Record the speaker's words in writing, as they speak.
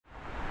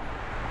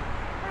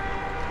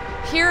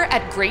Here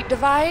at Great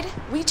Divide,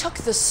 we took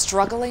the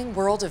struggling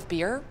world of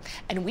beer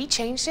and we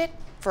changed it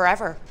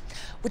forever,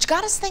 which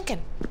got us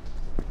thinking.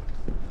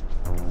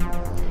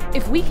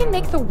 If we can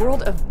make the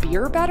world of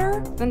beer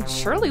better, then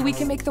surely we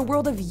can make the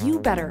world of you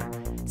better.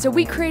 So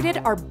we created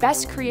our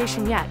best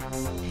creation yet.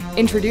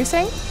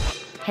 Introducing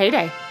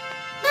Heyday.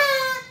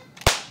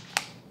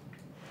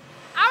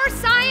 Our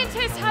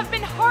scientists have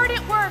been hard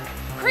at work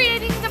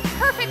creating the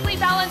perfectly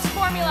balanced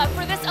formula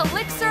for this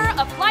elixir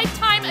of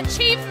lifetime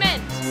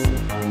achievement.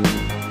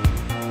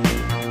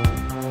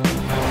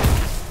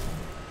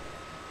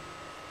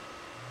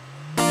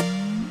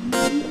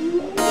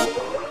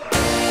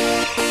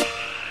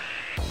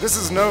 This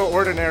is no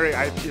ordinary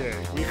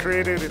IPA. We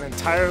created an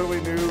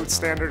entirely new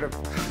standard of...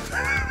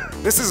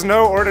 This is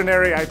no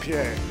ordinary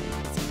IPA.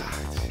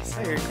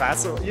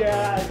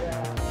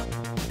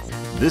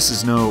 This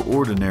is no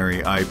ordinary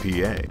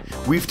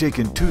IPA. We've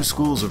taken two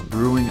schools of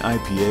brewing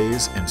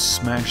IPAs and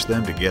smashed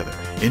them together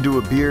into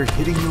a beer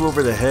hitting you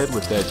over the head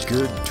with that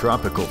good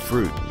tropical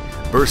fruit,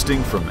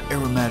 bursting from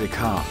aromatic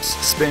hops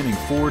spanning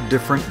 4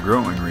 different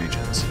growing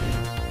regions.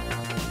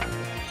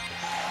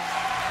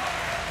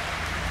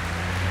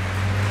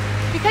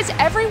 Because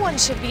everyone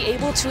should be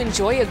able to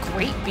enjoy a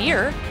great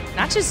beer,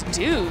 not just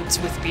dudes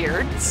with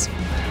beards.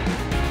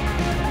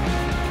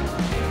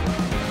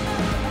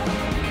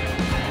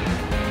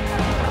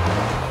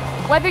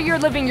 Whether you're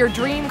living your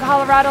dream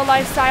Colorado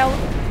lifestyle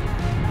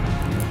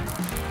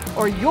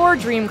or your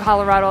dream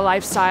Colorado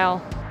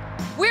lifestyle,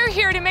 we're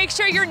here to make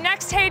sure your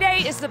next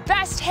heyday is the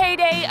best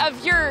heyday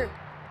of your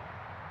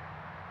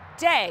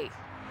day.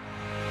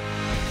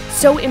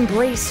 So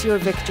embrace your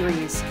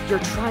victories, your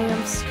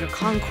triumphs, your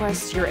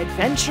conquests, your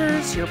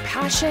adventures, your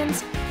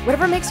passions,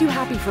 whatever makes you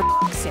happy for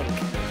f***'s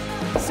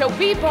sake. So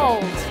be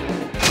bold.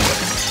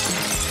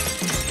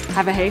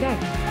 Have a heyday.